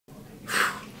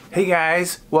Hey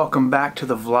guys, welcome back to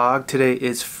the vlog. Today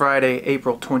is Friday,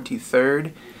 April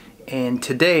 23rd, and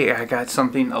today I got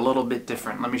something a little bit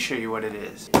different. Let me show you what it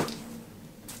is.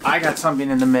 I got something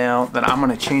in the mail that I'm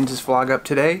going to change this vlog up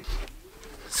today.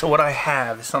 So what I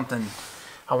have is something,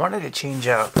 I wanted to change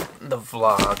out the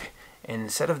vlog.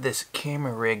 Instead of this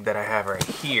camera rig that I have right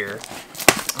here,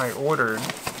 I ordered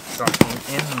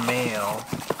something in the mail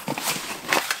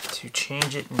to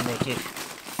change it and make it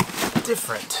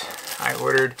different. I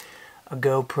ordered a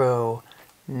GoPro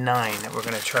 9 that we're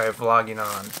going to try vlogging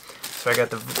on. So I got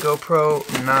the GoPro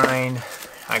 9,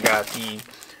 I got the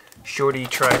shorty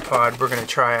tripod we're going to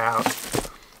try out.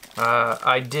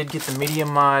 I did get the media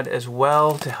mod as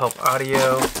well to help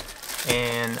audio,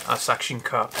 and a suction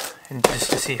cup, and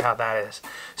just to see how that is.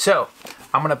 So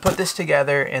I'm going to put this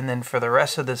together, and then for the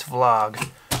rest of this vlog,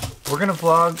 we're going to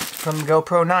vlog from the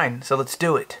GoPro 9. So let's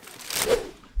do it.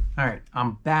 Alright,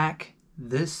 I'm back.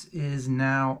 This is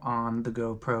now on the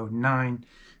GoPro 9,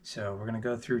 so we're going to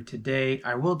go through today.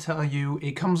 I will tell you,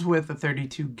 it comes with a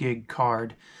 32 gig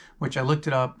card, which I looked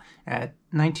it up at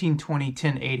 1920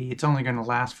 1080. It's only going to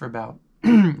last for about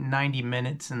 90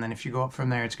 minutes, and then if you go up from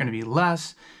there, it's going to be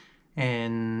less.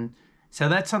 And so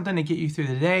that's something to get you through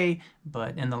the day,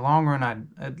 but in the long run,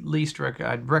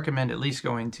 I'd recommend at least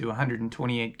going to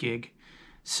 128 gig.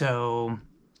 So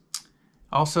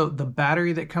also, the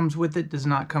battery that comes with it does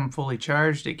not come fully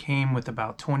charged. It came with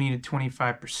about 20 to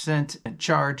 25%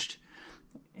 charged,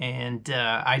 and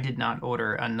I did not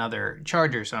order another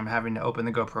charger, so I'm having to open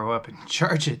the GoPro up and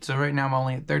charge it. So right now I'm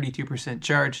only at 32%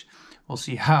 charged. We'll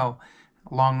see how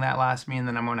long that lasts me, and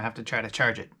then I'm going to have to try to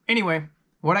charge it. Anyway,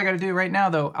 what I got to do right now,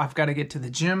 though, I've got to get to the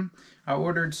gym. I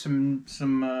ordered some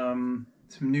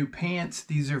new pants.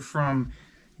 These are from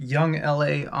Young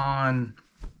LA on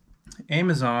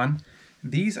Amazon.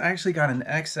 These I actually got an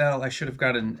XL. I should have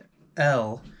got an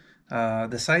L.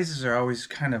 The sizes are always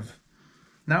kind of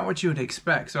not what you would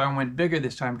expect. So I went bigger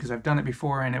this time because I've done it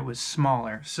before and it was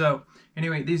smaller. So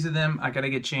anyway, these are them. I got to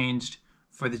get changed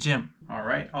for the gym. All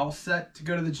right, all set to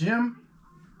go to the gym.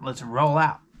 Let's roll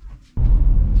out.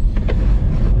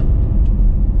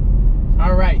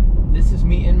 All right, this is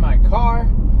me in my car.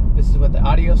 This is what the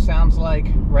audio sounds like.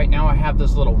 Right now I have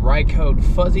those little Rycode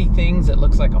fuzzy things that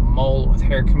looks like a mole with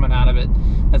hair coming out of it.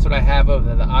 That's what I have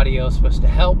over the audio. Is supposed to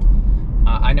help.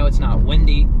 I know it's not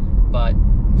windy, but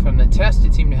from the test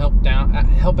it seemed to help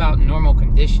out in normal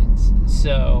conditions.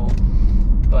 So,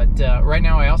 but right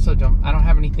now I also don't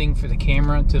have anything for the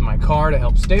camera to my car to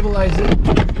help stabilize it.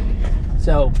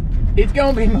 So it's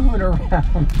gonna be moving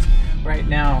around right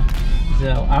now.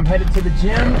 So I'm headed to the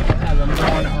gym as I'm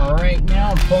going right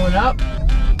now. I'm pulling up.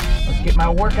 Let's get my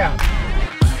workout.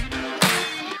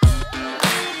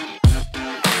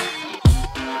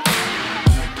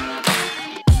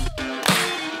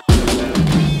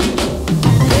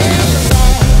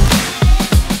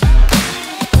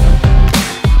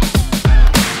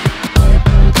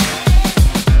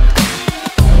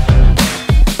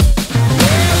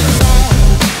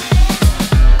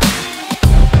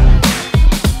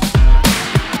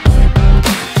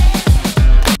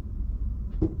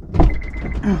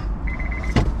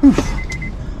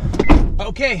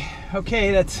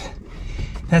 Okay, that's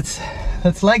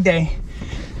leg day.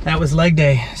 That was leg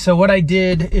day. So what I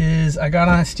did is I got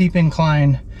on a steep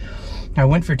incline. I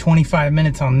went for 25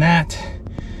 minutes on that.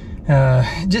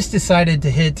 Just decided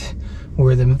to hit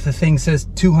where the thing says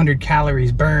 200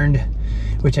 calories burned,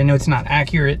 which I know it's not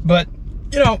accurate, but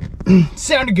you know,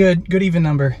 sounded good even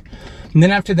number. And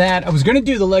then after that, I was gonna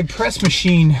do the leg press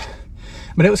machine,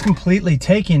 but it was completely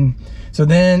taken. So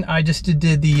then I just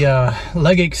did the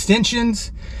leg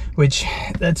extensions, which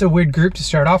that's a weird group to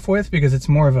start off with because it's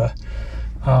more of a,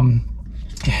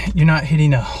 you're not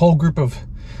hitting a whole group of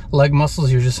leg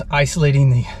muscles. You're just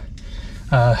isolating the,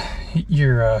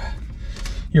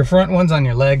 your front ones on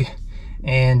your leg.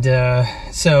 And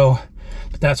so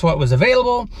that's what was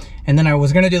available. And then I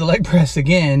was gonna do the leg press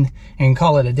again and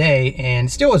call it a day, and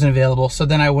it still wasn't available. So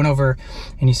then I went over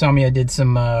and you saw me, I did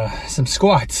some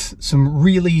squats, some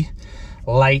really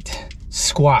light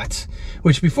squats,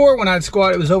 which before when I'd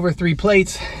squat it was over 3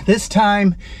 plates. This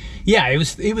time, yeah,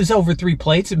 it was over 3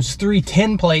 plates. It was 3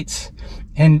 10 plates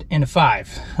and a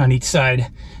 5 on each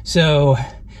side. So,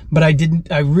 but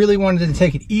I really wanted to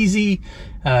take it easy,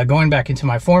 going back into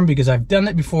my form, because I've done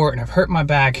that before and I've hurt my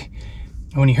back.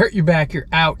 And when you hurt your back, you're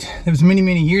out. It was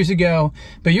many years ago,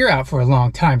 but you're out for a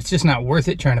long time. It's just not worth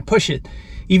it trying to push it.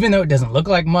 Even though it doesn't look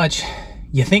like much,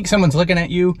 you think someone's looking at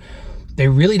you, they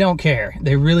really don't care.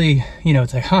 They really, you know,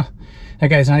 it's like, huh, that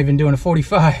guy's not even doing a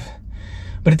 45.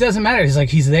 But it doesn't matter. It's like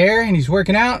he's there and he's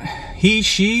working out. He,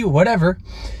 she, whatever.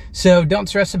 So don't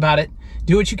stress about it.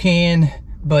 Do what you can,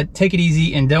 but take it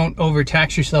easy and don't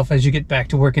overtax yourself as you get back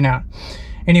to working out.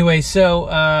 Anyway, so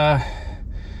I'm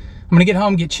gonna get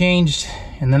home, get changed,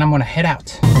 and then I'm gonna head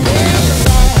out.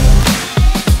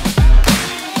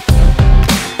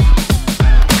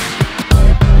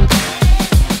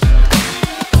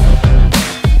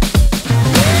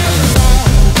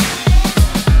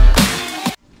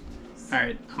 All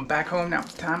right, I'm back home now.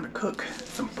 It's time to cook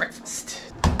some breakfast.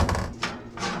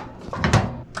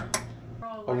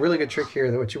 A really good trick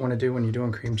here that what you want to do when you're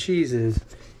doing cream cheese is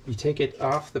you take it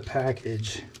off the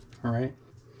package, all right?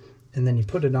 And then you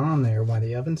put it on there while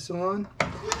the oven's still on.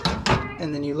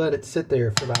 And then you let it sit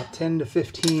there for about 10 to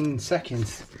 15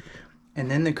 seconds. And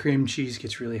then the cream cheese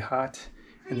gets really hot.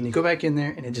 And then you go back in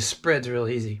there and it just spreads real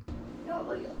easy. All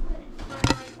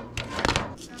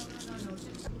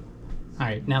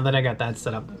right, now that I got that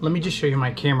set up, let me just show you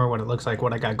my camera, what it looks like,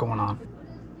 what I got going on.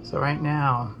 So right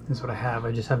now, this is what I have.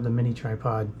 I just have the mini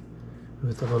tripod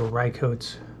with the little rye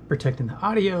coats protecting the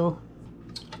audio.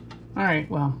 All right,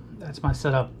 well, that's my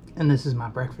setup, and this is my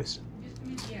breakfast.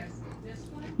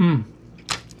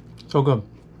 So good.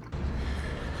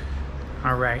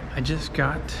 All right, I just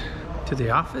got to the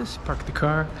office, parked the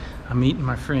car. I'm meeting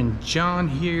my friend John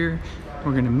here.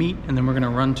 We're gonna meet, and then we're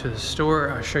gonna run to the store.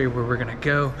 I'll show you where we're gonna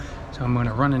go. So I'm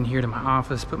gonna run in here to my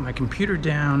office, put my computer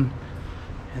down,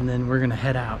 and then we're gonna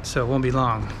head out, so it won't be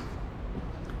long.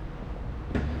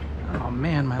 Oh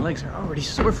man, my legs are already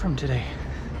sore from today.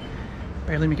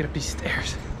 Barely make it up these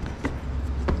stairs.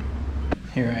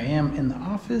 Here I am in the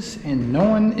office, and no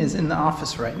one is in the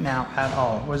office right now at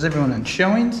all. Where's everyone in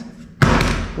showings?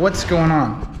 What's going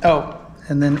on? Oh,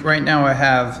 and then right now I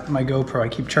have my GoPro. I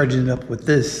keep charging it up with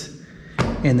this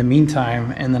in the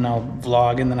meantime, and then I'll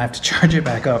vlog, and then I have to charge it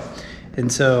back up. And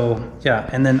so, yeah,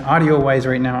 and then audio-wise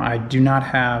right now, I do not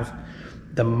have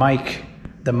the mic,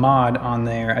 the mod on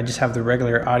there. I just have the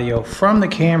regular audio from the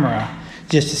camera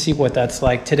just to see what that's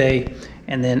like today.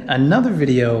 And then another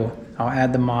video, I'll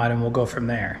add the mod and we'll go from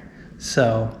there.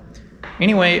 So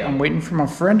anyway, I'm waiting for my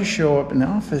friend to show up in the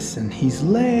office and he's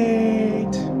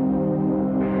late.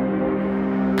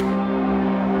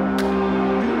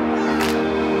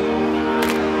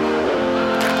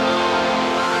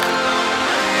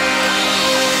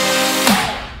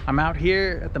 I'm out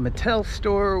here at the Mattel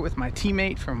store with my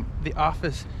teammate from the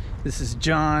office. This is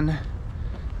John.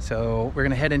 So we're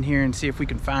gonna head in here and see if we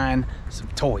can find some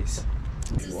toys.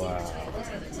 Wow.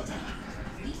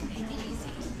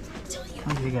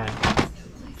 What do you got?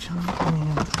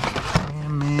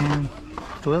 Jumpman, man.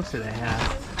 What else do they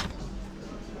have?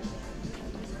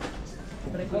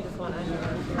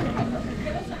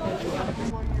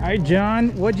 All right, John,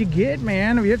 what'd you get,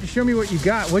 man? You have to show me what you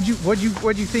got. What'd you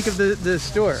think of the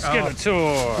store?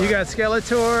 Skeletor. You got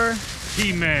Skeletor.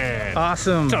 He-Man.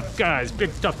 Awesome. Tough guys, big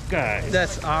tough guys.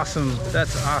 That's awesome.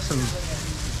 That's awesome.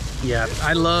 Yeah,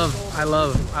 I love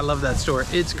that store.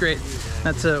 It's great.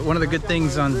 That's one of the good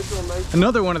things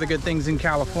another one of the good things in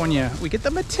California. We get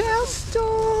the Mattel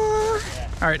store.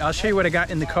 All right, I'll show you what I got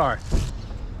in the car.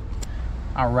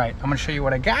 All right, I'm gonna show you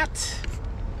what I got.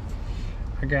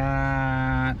 I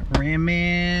got Ram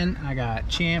Man, I got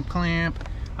Champ Clamp,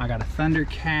 I got a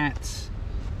Thundercat,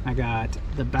 I got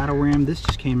the Battle Ram. This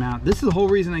just came out. This is the whole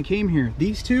reason I came here.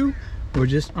 These two were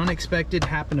just unexpected,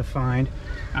 happened to find.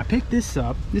 I picked this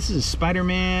up. This is a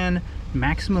Spider-Man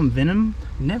Maximum Venom.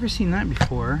 Never seen that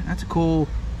before. That's a cool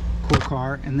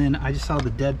car. And then I just saw the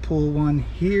Deadpool one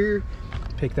here.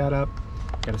 Picked that up.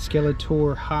 Got a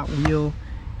Skeletor Hot Wheel,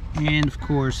 and of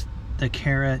course the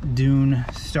Cara Dune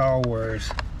Star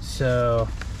Wars. So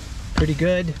pretty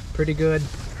good, pretty good.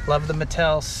 Love the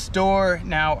Mattel store.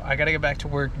 Now I gotta get back to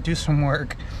work, do some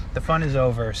work. The fun is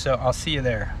over, so I'll see you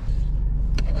there.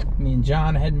 Me and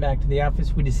John are heading back to the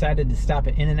office. We decided to stop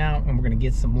at In-N-Out and we're gonna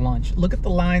get some lunch. Look at the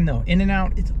line though.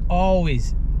 In-N-Out, it's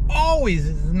always,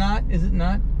 is it not?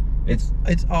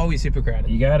 It's always super crowded.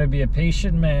 You gotta be a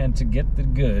patient man to get the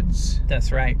goods.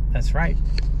 That's right, that's right.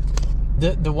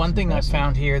 The one thing I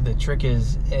found here, the trick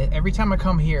is, every time I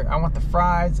come here, I want the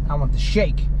fries, I want the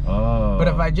shake. Oh. But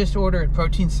if I just order it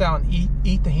protein style and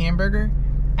eat the hamburger,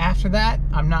 after that,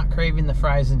 I'm not craving the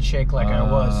fries and shake like I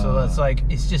was. So that's like,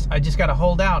 I just gotta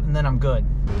hold out and then I'm good.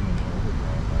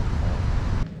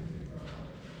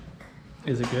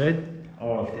 Is it good?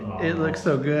 Oh, it looks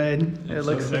so good. It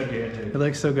looks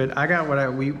so good. I got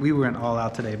we went all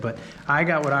out today, but I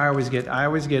got what I always get. I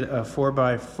always get a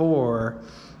 4x4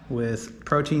 with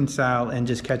protein style and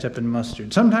just ketchup and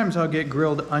mustard. Sometimes I'll get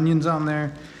grilled onions on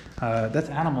there. That's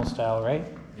animal style, right?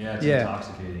 Yeah, it's Yeah.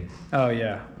 intoxicating. Oh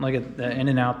yeah, look at the in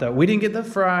and out though. We didn't get the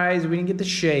fries, we didn't get the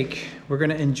shake. We're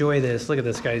gonna enjoy this. Look at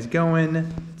this, guys, going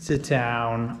to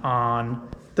town on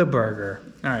the burger.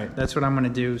 All right, that's what I'm gonna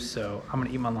do. So I'm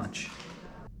gonna eat my lunch.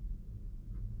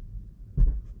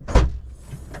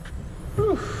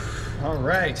 Whew. All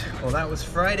right, well that was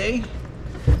Friday.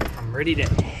 I'm ready to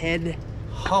head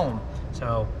home.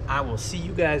 So I will see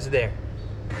you guys there.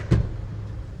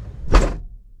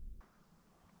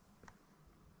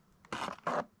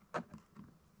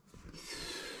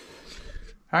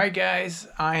 All right, guys,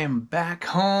 I am back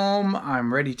home.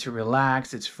 I'm ready to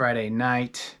relax. It's Friday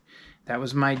night. That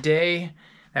was my day.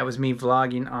 That was me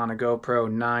vlogging on a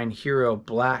GoPro 9 Hero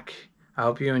Black. I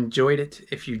hope you enjoyed it.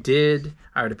 If you did,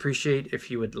 I would appreciate if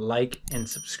you would like and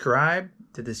subscribe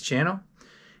to this channel.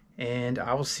 And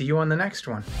I will see you on the next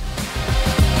one.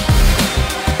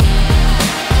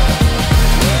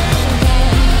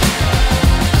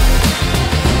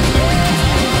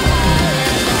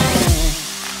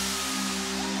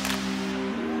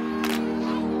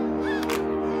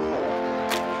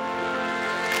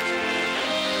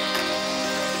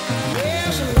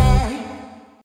 There's a